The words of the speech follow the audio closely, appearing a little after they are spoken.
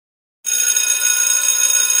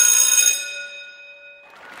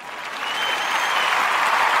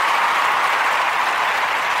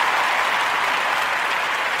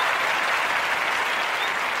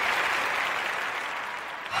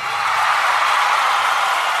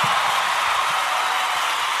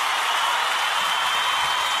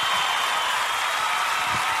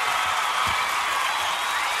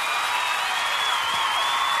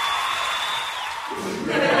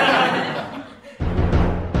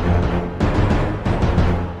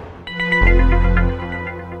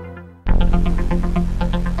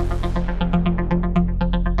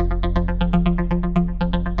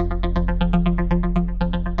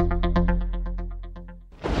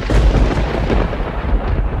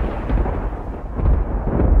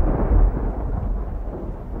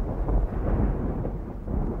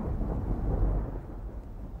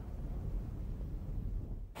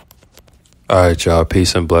All right, y'all.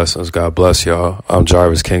 Peace and blessings. God bless y'all. I'm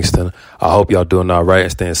Jarvis Kingston. I hope y'all doing all right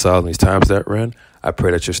and staying solid in these times that we're in. I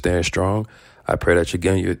pray that you're staying strong. I pray that you're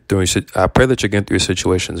getting through your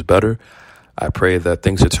situations better. I pray that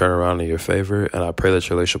things are turning around in your favor, and I pray that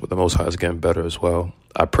your relationship with the Most High is getting better as well.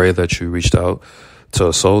 I pray that you reached out to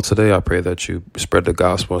a soul today. I pray that you spread the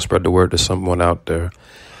gospel and spread the word to someone out there.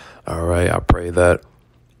 All right. I pray that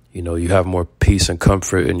you have more peace and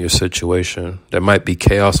comfort in your situation. There might be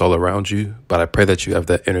chaos all around you, but I pray that you have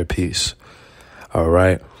that inner peace. All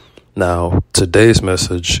right. Now, today's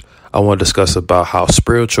message, I want to discuss about how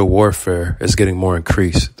spiritual warfare is getting more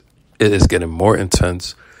increased. It is getting more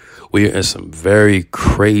intense. We are in some very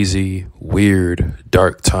crazy, weird,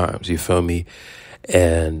 dark times. You feel me?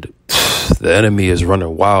 And the enemy is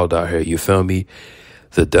running wild out here. You feel me?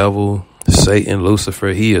 The devil, Satan, Lucifer,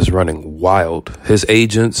 he is running wild. His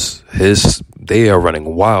agents, they are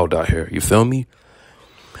running wild out here. You feel me?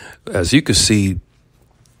 As you can see,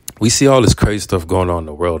 we see all this crazy stuff going on in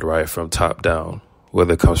the world, right? From top down,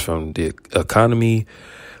 whether it comes from the economy,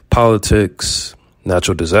 politics,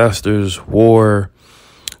 natural disasters, war,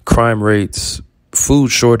 crime rates, food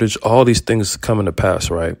shortage, all these things coming to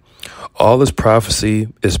pass, right? All this prophecy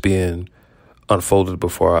is being unfolded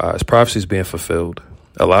before our eyes. Prophecy is being fulfilled.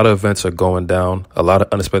 A lot of events are going down. A lot of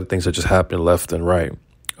unexpected things are just happening left and right.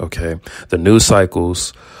 Okay. The news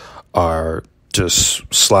cycles are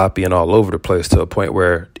just sloppy and all over the place to a point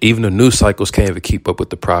where even the news cycles can't even keep up with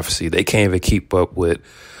the prophecy. They can't even keep up with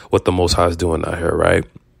what the Most High is doing out here, right?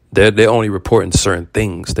 They're only reporting certain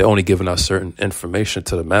things. They're only giving us certain information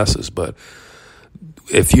to the masses. But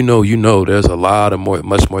if you know, there's a lot of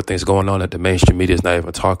much more things going on that the mainstream media is not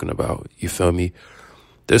even talking about. You feel me?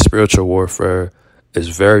 This spiritual warfare is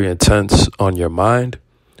very intense on your mind,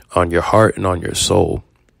 on your heart, and on your soul.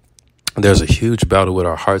 There's a huge battle with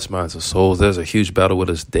our hearts, minds, and souls. There's a huge battle with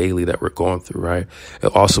us daily that we're going through, right? And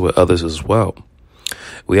also with others as well.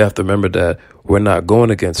 We have to remember that we're not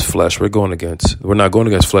going against flesh. We're not going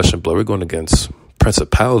against flesh and blood. We're going against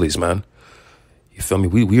principalities, man. You feel me?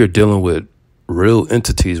 We are dealing with real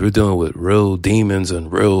entities. We're dealing with real demons and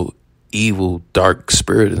real evil, dark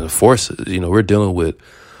spirits and forces. We're dealing with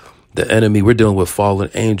the enemy. We're dealing with fallen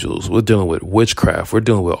angels. We're dealing with witchcraft. We're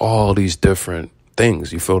dealing with all these different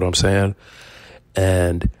things. You feel what I'm saying?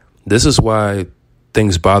 And this is why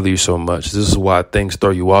things bother you so much. This is why things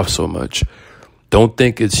throw you off so much. Don't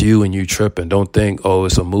think it's you and you tripping. Don't think, oh,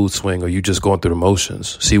 it's a mood swing or you just going through the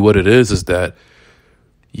motions. See, what it is that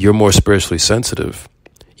you're more spiritually sensitive.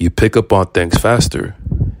 You pick up on things faster.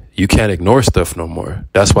 You can't ignore stuff no more.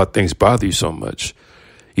 That's why things bother you so much.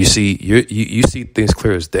 You see, you see things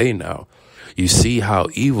clear as day now. You see how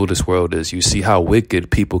evil this world is. You see how wicked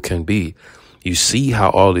people can be. You see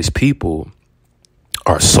how all these people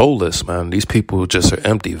are soulless, man. These people just are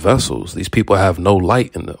empty vessels. These people have no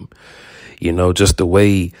light in them. Just the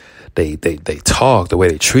way they talk, the way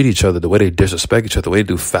they treat each other, the way they disrespect each other, the way they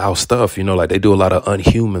do foul stuff, like they do a lot of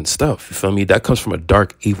unhuman stuff. You feel me? That comes from a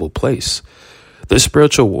dark, evil place. This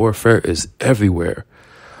spiritual warfare is everywhere.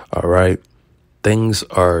 All right. Things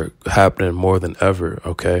are happening more than ever.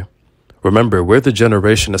 Okay. Remember, we're the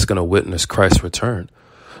generation that's going to witness Christ's return.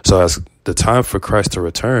 So as the time for Christ to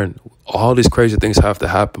return, all these crazy things have to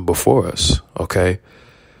happen before us. Okay.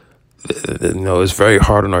 It's very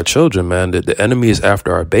hard on our children, man. The enemy is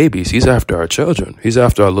after our babies. He's after our children. He's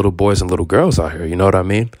after our little boys and little girls out here. You know what I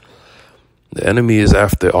mean? The enemy is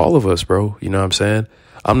after all of us, bro. You know what I'm saying?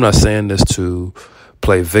 I'm not saying this to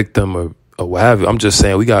play victim or what have you. I'm just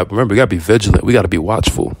saying we got to be vigilant. We got to be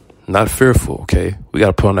watchful, not fearful, okay? We got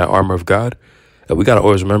to put on that armor of God. And we got to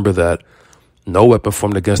always remember that no weapon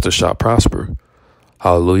formed against us shall prosper.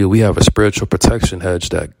 Hallelujah. We have a spiritual protection hedge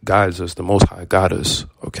that guides us. The Most High guide us,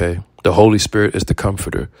 okay? The Holy Spirit is the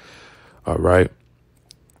comforter, all right?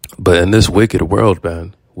 But in this wicked world,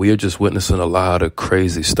 man, we are just witnessing a lot of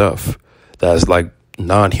crazy stuff that's like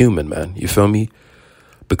non-human, man. You feel me?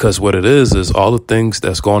 Because what it is all the things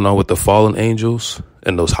that's going on with the fallen angels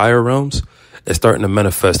and those higher realms, it's starting to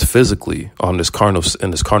manifest physically in this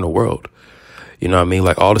carnal world. You know what I mean?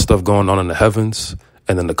 Like all the stuff going on in the heavens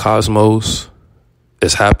and then the cosmos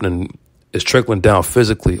is happening. It's trickling down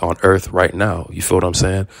physically on earth right now. You feel what I'm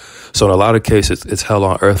saying? So in a lot of cases, it's hell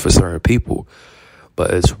on earth for certain people.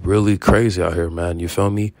 But it's really crazy out here, man. You feel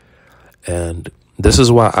me? And this is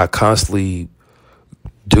why I constantly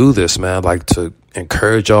do this, man, like to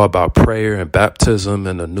encourage y'all about prayer and baptism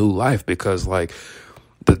and a new life. Because like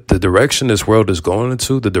the direction this world is going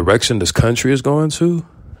into, the direction this country is going to,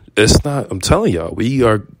 it's not, I'm telling y'all,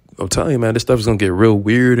 man, this stuff is going to get real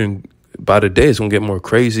weird and by the day, it's going to get more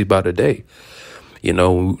crazy by the day.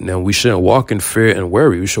 Now we shouldn't walk in fear and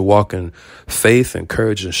worry. We should walk in faith and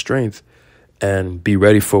courage and strength and be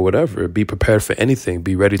ready for whatever. Be prepared for anything.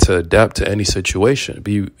 Be ready to adapt to any situation.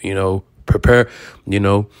 Prepare,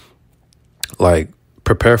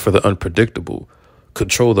 prepare for the unpredictable.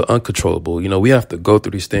 Control the uncontrollable. We have to go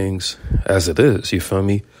through these things as it is. You feel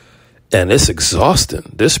me? And it's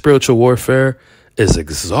exhausting. This spiritual warfare is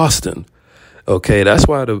exhausting. Okay, that's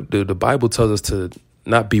why the Bible tells us to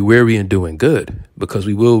not be weary in doing good, because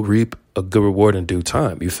we will reap a good reward in due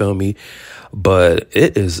time. You feel me? But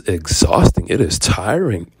it is exhausting. It is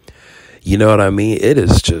tiring. You know what I mean? It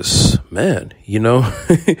is just, man,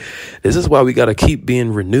 this is why we got to keep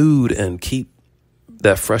being renewed and keep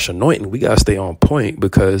that fresh anointing. We got to stay on point,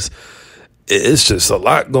 because it's just a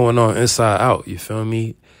lot going on inside out. You feel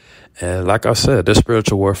me? And like I said, this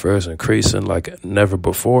spiritual warfare is increasing like never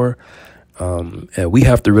before. And we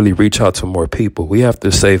have to really reach out to more people. We have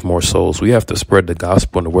to save more souls. We have to spread the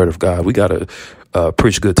gospel and the word of God. We got to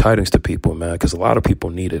preach good tidings to people, man, because a lot of people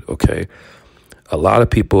need it. Okay. A lot of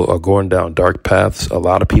people are going down dark paths. A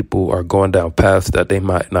lot of people are going down paths that they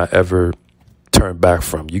might not ever turn back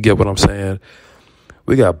from. You get what I'm saying?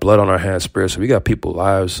 We got blood on our hands spiritually. We got people's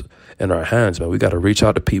lives in our hands, man. We got to reach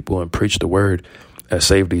out to people and preach the word and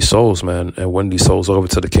save these souls, man, and win these souls over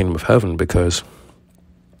to the kingdom of heaven, because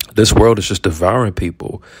this world is just devouring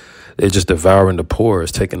people. It's just devouring the poor.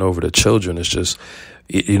 It's taking over the children. It's just,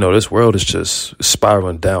 this world is just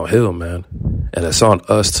spiraling downhill, man. And it's on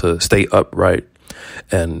us to stay upright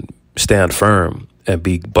and stand firm and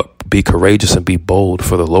be courageous and be bold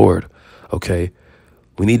for the Lord. Okay.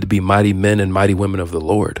 We need to be mighty men and mighty women of the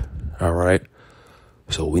Lord. All right.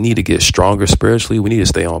 So we need to get stronger spiritually. We need to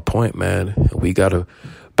stay on point, man. We got to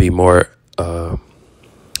be more,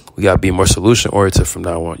 solution oriented from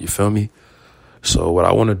now on. You feel me? So what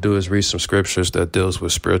I want to do is read some scriptures that deals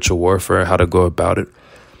with spiritual warfare and how to go about it,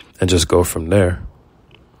 and just go from there.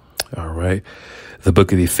 All right. The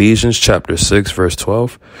book of Ephesians, chapter 6, verse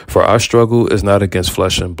 12. For our struggle is not against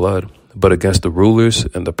flesh and blood, but against the rulers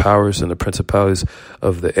and the powers and the principalities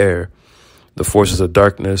of the air, the forces of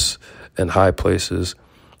darkness in high places,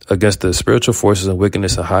 against the spiritual forces and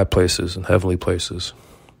wickedness in high places and heavenly places.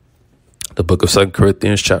 The book of 2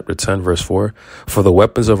 Corinthians, chapter 10, verse 4. For the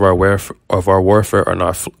weapons of our warfare are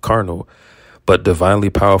not carnal, but divinely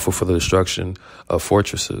powerful for the destruction of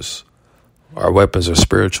fortresses. Our weapons are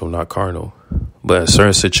spiritual, not carnal. But in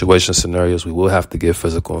certain situations, scenarios, we will have to get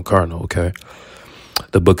physical and carnal, okay?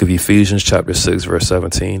 The book of Ephesians, chapter 6, verse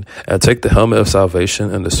 17. And take the helmet of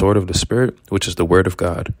salvation and the sword of the Spirit, which is the word of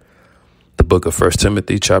God. The book of 1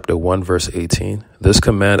 Timothy, chapter 1, verse 18. This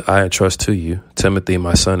command I entrust to you, Timothy,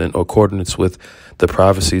 my son, in accordance with the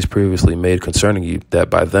prophecies previously made concerning you, that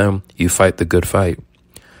by them you fight the good fight.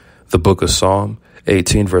 The book of Psalm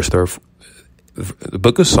 18, verse 34.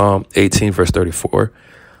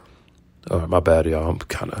 Oh, my bad, y'all. I'm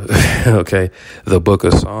kind of okay. The book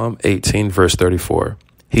of Psalm 18, verse 34.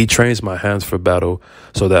 He trains my hands for battle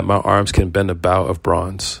so that my arms can bend a bow of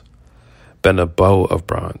bronze.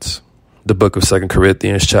 The book of 2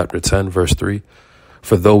 Corinthians, chapter 10, verse 3.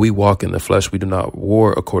 For though we walk in the flesh, we do not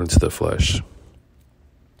war according to the flesh.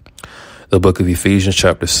 The book of Ephesians,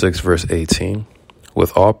 chapter 6, verse 18.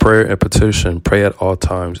 With all prayer and petition, pray at all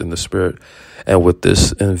times in the Spirit, and with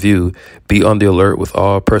this in view, be on the alert with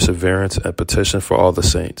all perseverance and petition for all the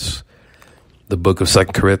saints. The book of 2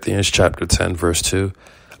 Corinthians, chapter 10, verse 2.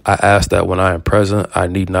 I ask that when I am present, I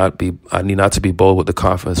need not to be bold with the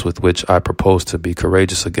confidence with which I propose to be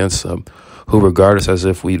courageous against them, who regard us as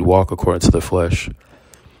if we'd walk according to the flesh.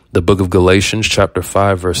 The book of Galatians, chapter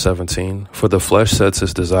 5, verse 17. For the flesh sets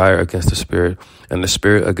its desire against the Spirit, and the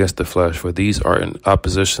Spirit against the flesh, for these are in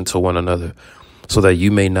opposition to one another, so that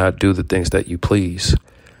you may not do the things that you please.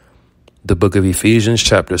 The book of Ephesians,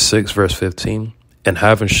 chapter 6, verse 15. And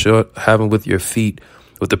having with your feet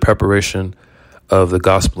with the preparation of the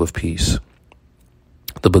gospel of peace.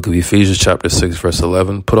 The book of Ephesians, chapter 6, verse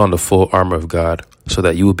 11. Put on the full armor of God, so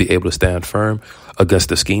that you will be able to stand firm against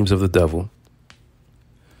the schemes of the devil.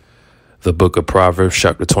 The book of Proverbs,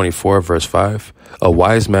 chapter 24, verse 5. A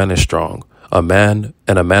wise man is strong. A man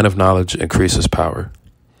of knowledge increases power.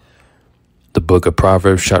 The book of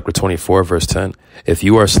Proverbs, chapter 24, verse 10. If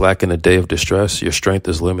you are slack in the day of distress, your strength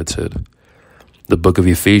is limited. The book of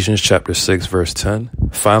Ephesians, chapter 6, verse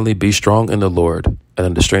 10. Finally, be strong in the Lord and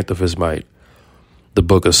in the strength of his might. The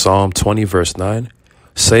book of Psalm 20, verse 9.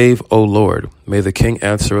 Save, O Lord. May the King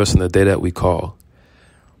answer us in the day that we call.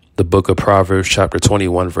 The book of Proverbs, chapter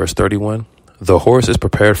 21, verse 31. The horse is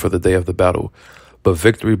prepared for the day of the battle, but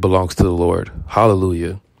victory belongs to the Lord.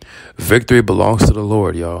 Hallelujah. Victory belongs to the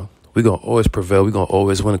Lord, y'all. We're going to always prevail. We're going to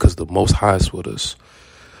always win because the Most High is with us.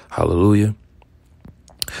 Hallelujah.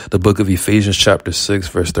 The book of Ephesians chapter 6,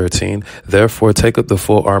 verse 13. Therefore, take up the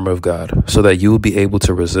full armor of God so that you will be able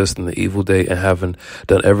to resist in the evil day and having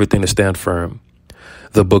done everything to stand firm.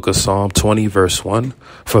 The book of Psalm 20, verse 1.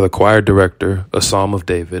 For the choir director, a psalm of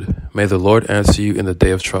David. May the Lord answer you in the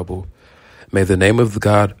day of trouble. May the name of the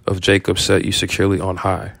God of Jacob set you securely on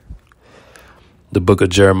high. The book of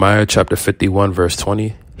Jeremiah chapter 51, verse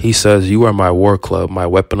 20. He says, you are my war club, my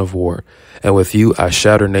weapon of war. And with you I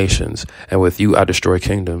shatter nations, and with you I destroy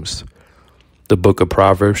kingdoms. The book of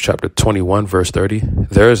Proverbs chapter 21, verse 30.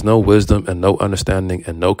 There is no wisdom and no understanding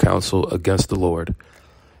and no counsel against the Lord.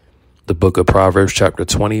 The book of Proverbs chapter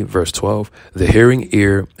 20, verse 12. The hearing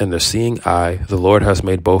ear and the seeing eye, the Lord has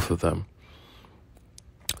made both of them.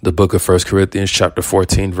 The book of 1 Corinthians chapter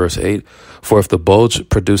 14, verse 8. For if the bulge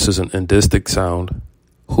produces an indistinct sound,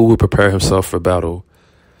 who will prepare himself for battle?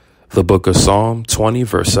 The book of Psalm 20,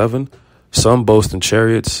 verse 7. Some boast in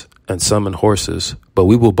chariots and some in horses, but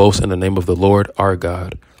we will boast in the name of the Lord our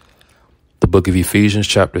God. The book of Ephesians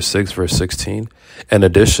chapter 6, verse 16. In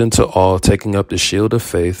addition to all, taking up the shield of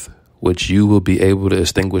faith, which you will be able to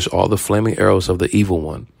extinguish all the flaming arrows of the evil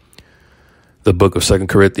one. The book of 2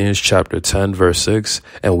 Corinthians chapter 10, verse 6.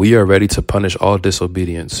 And we are ready to punish all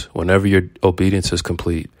disobedience whenever your obedience is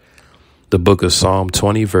complete. The book of Psalm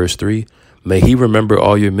 20, verse 3. May he remember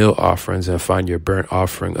all your meal offerings and find your burnt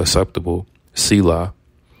offering acceptable. Selah.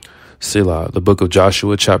 Selah. The book of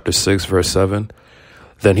Joshua chapter 6, verse 7.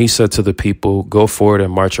 Then he said to the people, go forward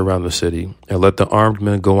and march around the city, and let the armed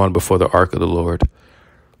men go on before the ark of the Lord.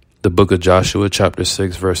 The book of Joshua chapter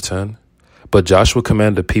 6, verse 10. But Joshua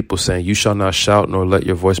commanded the people, saying, you shall not shout, nor let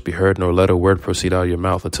your voice be heard, nor let a word proceed out of your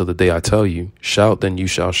mouth until the day I tell you. Shout, then you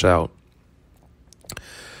shall shout.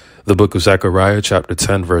 The book of Zechariah chapter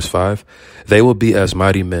 10, verse 5. They will be as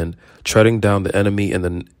mighty men, treading down the enemy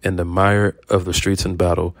in the mire of the streets in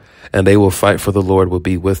battle, and they will fight, for the Lord will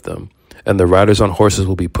be with them, and the riders on horses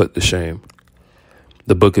will be put to shame.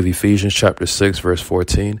 The book of Ephesians chapter 6, verse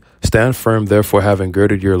 14. Stand firm, therefore, having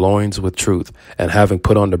girded your loins with truth, and having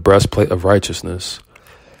put on the breastplate of righteousness.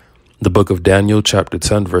 The book of Daniel chapter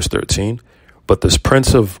 10, verse 13. But the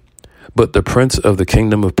prince of the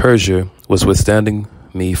kingdom of Persia was withstanding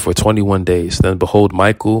me for 21 days. Then behold,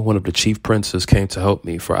 Michael, one of the chief princes, came to help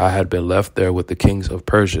me, for I had been left there with the kings of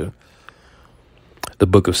Persia. The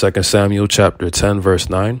book of 2 Samuel chapter 10, verse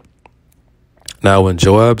 9. Now when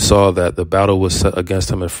Joab saw that the battle was set against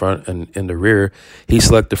him in front and in the rear, he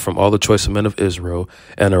selected from all the choice men of Israel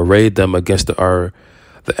and arrayed them against the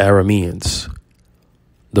Arameans.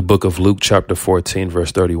 The book of Luke chapter 14,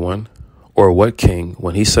 verse 31. Or what king,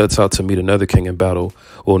 when he sets out to meet another king in battle,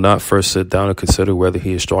 will not first sit down and consider whether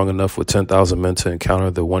he is strong enough with 10,000 men to encounter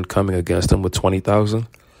the one coming against him with 20,000?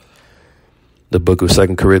 The book of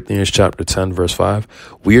 2 Corinthians chapter 10, verse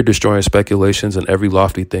 5. We are destroying speculations and every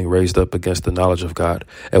lofty thing raised up against the knowledge of God,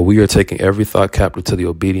 and we are taking every thought captive to the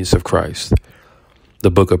obedience of Christ. The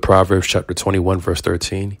book of Proverbs chapter 21, verse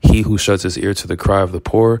 13. He who shuts his ear to the cry of the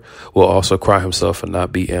poor will also cry himself and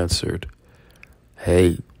not be answered.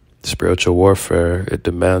 Hey, spiritual warfare, it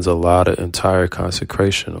demands a lot of entire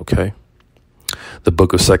consecration, okay? The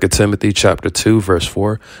book of 2 Timothy chapter 2, verse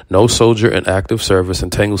 4. No soldier in active service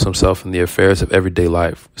entangles himself in the affairs of everyday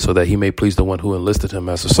life, so that he may please the one who enlisted him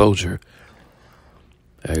as a soldier.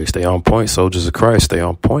 Hey, stay on point, soldiers of Christ. Stay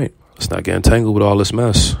on point. Let's not get entangled with all this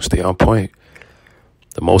mess. Stay on point.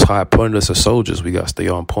 The Most High appointed us as soldiers. We got to stay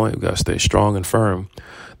on point. We got to stay strong and firm.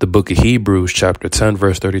 The book of Hebrews chapter 10,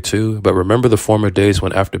 verse 32. But remember the former days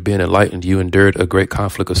when after being enlightened, you endured a great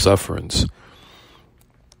conflict of sufferings.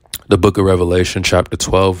 The book of Revelation chapter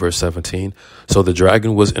 12, verse 17. So the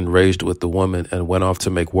dragon was enraged with the woman and went off to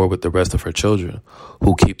make war with the rest of her children,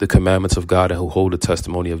 who keep the commandments of God and who hold the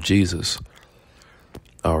testimony of Jesus.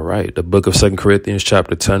 All right. The book of 2 Corinthians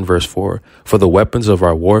chapter 10, verse 4. For the weapons of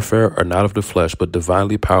our warfare are not of the flesh, but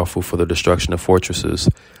divinely powerful for the destruction of fortresses.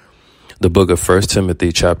 The book of 1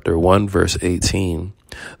 Timothy chapter 1, verse 18.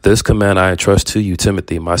 This command I entrust to you,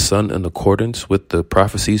 Timothy, my son, in accordance with the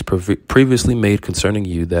prophecies previously made concerning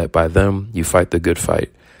you, that by them you fight the good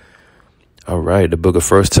fight. All right. The book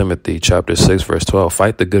of 1 Timothy chapter 6, verse 12.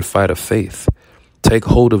 Fight the good fight of faith. Take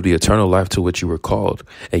hold of the eternal life to which you were called,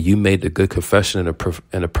 and you made the good confession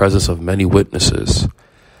in the presence of many witnesses.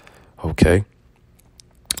 Okay.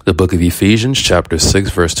 The book of Ephesians chapter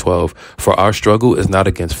 6, verse 12. For our struggle is not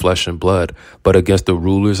against flesh and blood, but against the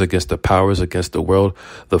rulers, against the powers, against the world,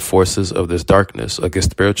 the forces of this darkness,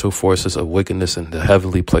 against spiritual forces of wickedness in the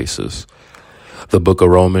heavenly places. The book of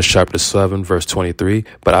Romans chapter 7, verse 23.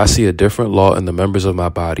 But I see a different law in the members of my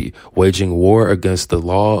body, waging war against the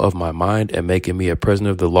law of my mind and making me a prisoner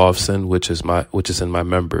of the law of sin, which is in my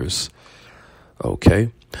members.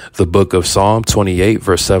 Okay. The book of Psalm 28,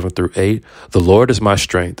 verse 7 through 8. The Lord is my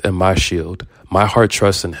strength and my shield. My heart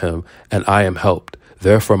trusts in him, and I am helped.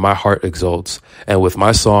 Therefore my heart exults, and with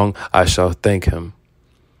my song I shall thank him.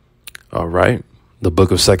 All right. The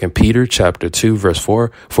book of 2 Peter chapter 2, verse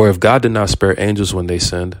 4. For if God did not spare angels when they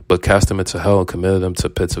sinned, but cast them into hell and committed them to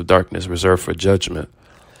pits of darkness reserved for judgment.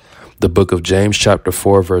 The book of James chapter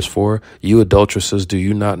 4, verse 4. You adulteresses, do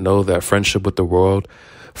you not know that friendship with the world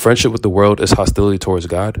is hostility towards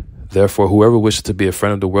God? Therefore, whoever wishes to be a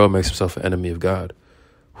friend of the world makes himself an enemy of God.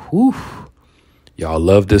 Whew. Y'all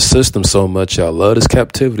love this system so much. Y'all love this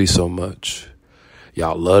captivity so much.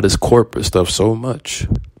 Y'all love this corporate stuff so much.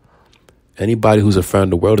 Anybody who's a friend of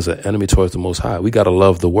the world is an enemy towards the Most High. We got to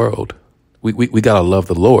love the world. We got to love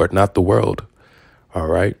the Lord, not the world. All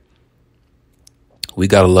right. We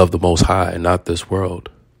got to love the Most High and not this world.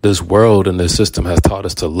 This world and this system has taught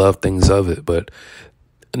us to love things of it, but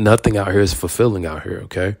nothing out here is fulfilling out here.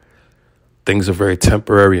 OK, things are very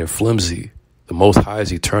temporary and flimsy. The Most High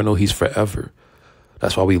is eternal. He's forever.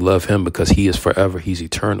 That's why we love him, because he is forever. He's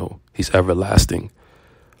eternal. He's everlasting.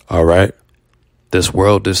 All right. This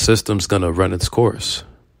world, this system's going to run its course.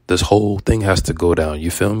 This whole thing has to go down.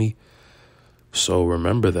 You feel me? So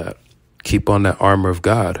remember that. Keep on that armor of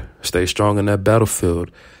God. Stay strong in that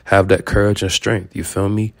battlefield. Have that courage and strength. You feel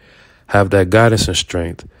me? Have that guidance and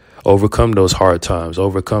strength. Overcome those hard times.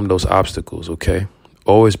 Overcome those obstacles, okay?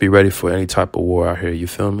 Always be ready for any type of war out here. You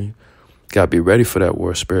feel me? Got to be ready for that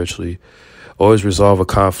war spiritually. Always resolve a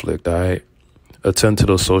conflict, all right? Attend to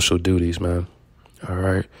those social duties, man. All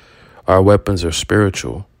right? Our weapons are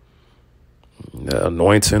spiritual. That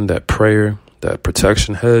anointing, that prayer, that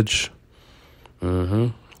protection hedge.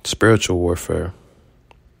 Spiritual warfare.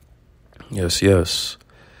 Yes, yes.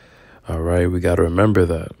 All right, we got to remember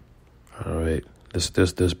that. All right,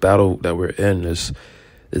 this battle that we're in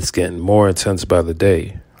it's getting more intense by the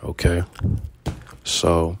day. Okay,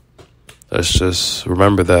 so let's just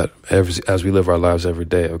remember that as we live our lives every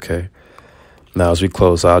day. Okay. Now, as we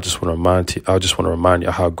close, I just want to remind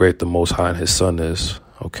you how great the Most High and his Son is.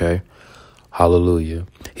 Okay. Hallelujah.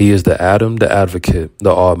 He is the Adam, the advocate,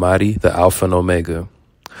 the Almighty, the Alpha and Omega,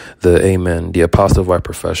 the Amen, the apostle of our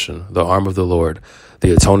profession, the arm of the Lord,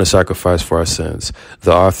 the atoning sacrifice for our sins,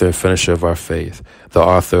 the author and finisher of our faith, the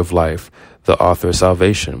author of life, the author of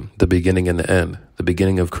salvation, the beginning and the end, the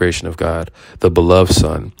beginning of creation of God, the beloved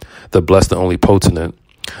Son, the blessed and only potentate,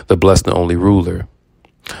 the blessed and only ruler,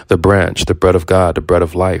 the branch, the bread of God, the bread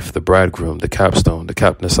of life, the bridegroom, the capstone, the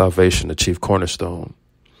captain of salvation, the chief cornerstone.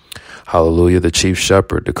 Hallelujah, the chief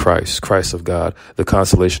shepherd, the Christ of God, the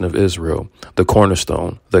consolation of Israel, the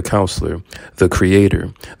cornerstone, the counselor, the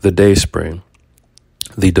creator, the dayspring,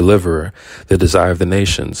 the deliverer, the desire of the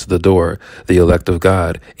nations, the door, the elect of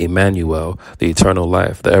God, Emmanuel, the eternal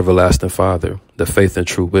life, the everlasting Father, the faith and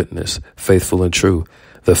true witness, faithful and true,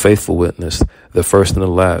 the faithful witness, the first and the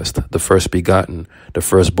last, the first begotten, the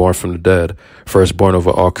firstborn from the dead, firstborn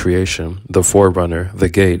over all creation, the forerunner, the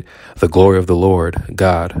gate, the glory of the Lord,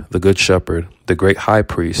 God, the good shepherd, the great high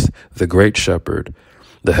priest, the great shepherd,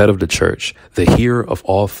 the head of the church, the hearer of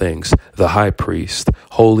all things, the high priest,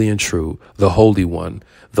 holy and true, the holy one,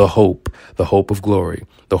 the hope of glory,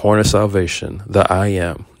 the horn of salvation, the I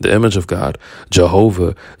am, the image of God,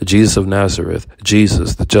 Jehovah, Jesus of Nazareth,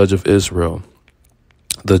 Jesus, the judge of Israel,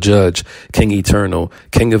 the judge, King eternal,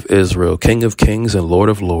 King of Israel, King of kings and Lord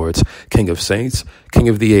of lords, King of saints, King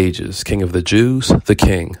of the ages, King of the Jews, the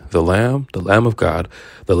King, the Lamb of God,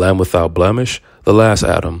 the Lamb without blemish, the last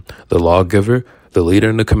Adam, the lawgiver, the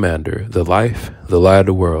leader and the commander, the life, the light of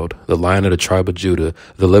the world, the Lion of the tribe of Judah,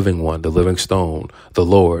 the living one, the living stone, the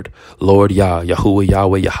Lord Yah, Yahuwah,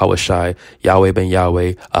 Yahweh, Yahweh Shai, Yahweh ben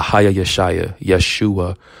Yahweh, Ahaya Yeshaya,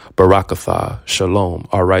 Yeshua, Barakathah, Shalom,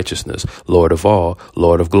 our righteousness, Lord of all,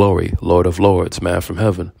 Lord of glory, Lord of lords, man from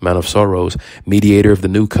heaven, man of sorrows, mediator of the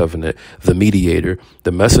new covenant, the mediator,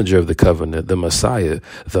 the messenger of the covenant, the Messiah,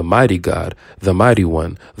 the mighty God, the mighty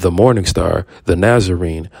one, the morning star, the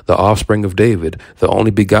Nazarene, the offspring of David, the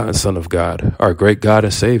only begotten Son of God, our great God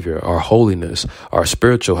and Savior, our holiness, our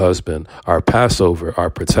spiritual husband, our Passover, our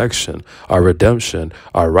protection, our redemption,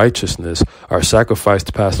 our righteousness, our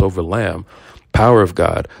sacrificed Passover lamb, power of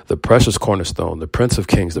God, the precious cornerstone, the Prince of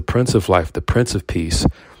Kings, the Prince of Life, the Prince of Peace,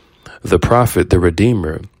 the prophet, the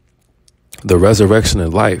Redeemer, the resurrection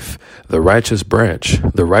and life, the righteous branch,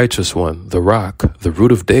 the righteous one, the rock, the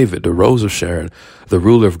root of David, the rose of Sharon, the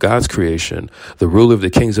ruler of God's creation, the ruler of the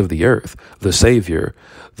kings of the earth, the Savior,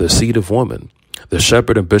 the seed of woman, the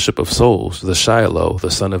shepherd and bishop of souls, the Shiloh,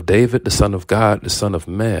 the son of David, the son of God, the son of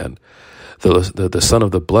man, the son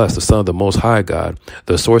of the blessed, the son of the most high God,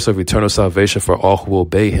 the source of eternal salvation for all who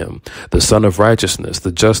obey him, the son of righteousness,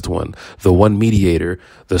 the just one, the one mediator,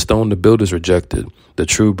 the stone the builders rejected, the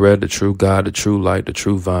true bread, the true God, the true light, the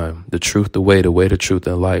true vine, the truth, the way, the truth,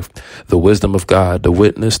 and life, the wisdom of God, the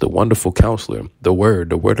witness, the wonderful counselor, the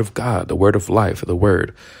word of God, the word of life, the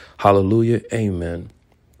word. Hallelujah. Amen.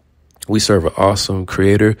 We serve an awesome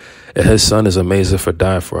creator, and his son is amazing for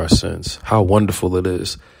dying for our sins. How wonderful it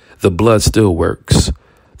is. The blood still works.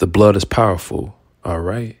 The blood is powerful. All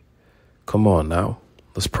right. Come on now.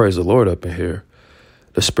 Let's praise the Lord up in here.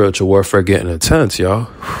 The spiritual warfare getting intense, y'all.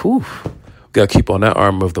 Whew. We got to keep on that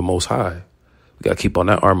armor of the Most High. We got to keep on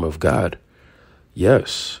that armor of God.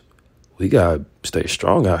 Yes. We got to stay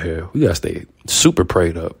strong out here. We got to stay super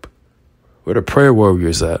prayed up. Where the prayer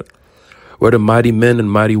warriors at? Where the mighty men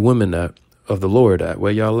and mighty women at of the Lord at?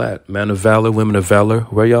 Where y'all at? Men of valor, women of valor,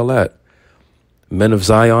 where y'all at? Men of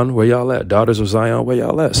Zion, where y'all at? Daughters of Zion, where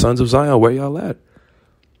y'all at? Sons of Zion, where y'all at?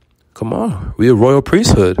 Come on. We a royal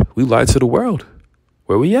priesthood. We light to the world.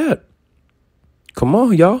 Where we at? Come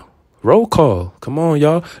on, y'all. Roll call. Come on,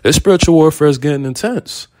 y'all. This spiritual warfare is getting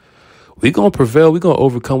intense. We going to prevail. We going to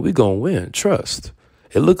overcome. We going to win. Trust.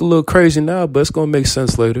 It look a little crazy now, but it's going to make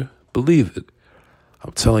sense later. Believe it.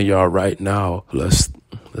 I'm telling y'all right now, let's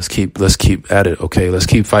keep at it, okay? Let's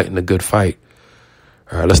keep fighting the good fight.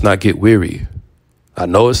 All right, let's not get weary. I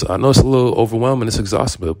know it's a little overwhelming, it's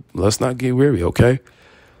exhausting, but let's not get weary, okay?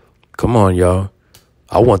 Come on, y'all.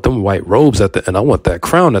 I want them white robes at the end. I want that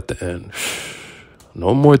crown at the end.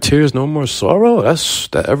 No more tears, no more sorrow. That's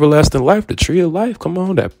that everlasting life, the tree of life. Come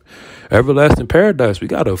on, that everlasting paradise. We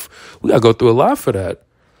gotta go through a lot for that.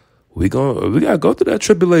 We gotta go through that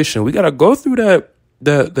tribulation. We gotta go through that,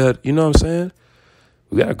 you know what I'm saying?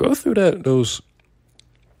 We gotta go through that. Those,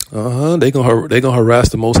 they gonna harass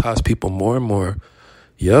the Most High's people more and more.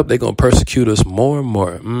 Yep, they gonna persecute us more and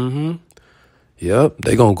more. Yep,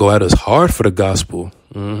 they gonna go at us hard for the gospel.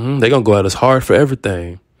 They gonna go at us hard for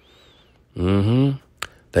everything.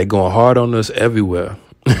 They going hard on us everywhere.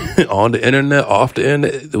 On the internet, off the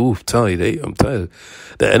internet. Ooh, I'm telling you,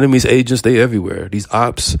 the enemy's agents, they everywhere. These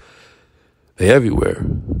ops, they everywhere.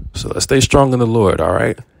 So let's stay strong in the Lord, all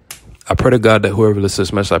right? I pray to God that whoever listens to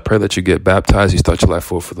this message, I pray that you get baptized, you start your life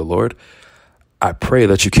forward for the Lord. I pray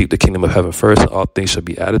that you keep the kingdom of heaven first, and all things shall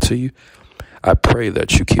be added to you. I pray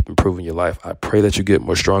that you keep improving your life. I pray that you get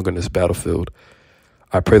more stronger in this battlefield.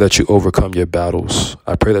 I pray that you overcome your battles.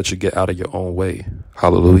 I pray that you get out of your own way.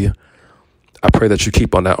 Hallelujah. I pray that you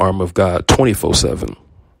keep on that armor of God 24/7.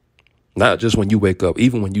 Not just when you wake up.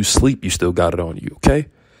 Even when you sleep, you still got it on you, okay?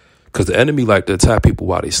 Because the enemy like to attack people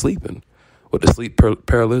while they're sleeping. With the sleep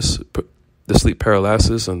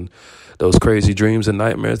paralysis and those crazy dreams and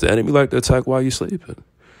nightmares. The enemy like to attack while you're sleeping.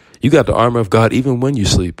 You got the armor of God even when you're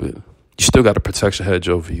sleeping. You still got a protection hedge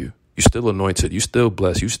over you. You're still anointed. You're still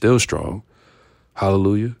blessed. You're still strong.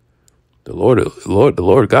 Hallelujah. The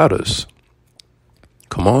Lord got us.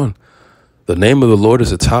 Come on. The name of the Lord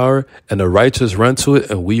is a tower, and the righteous run to it,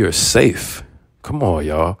 and we are safe. Come on,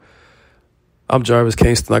 y'all. I'm Jarvis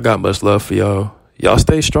Kingston. I got much love for y'all. Y'all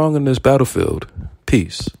stay strong in this battlefield.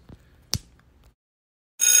 Peace.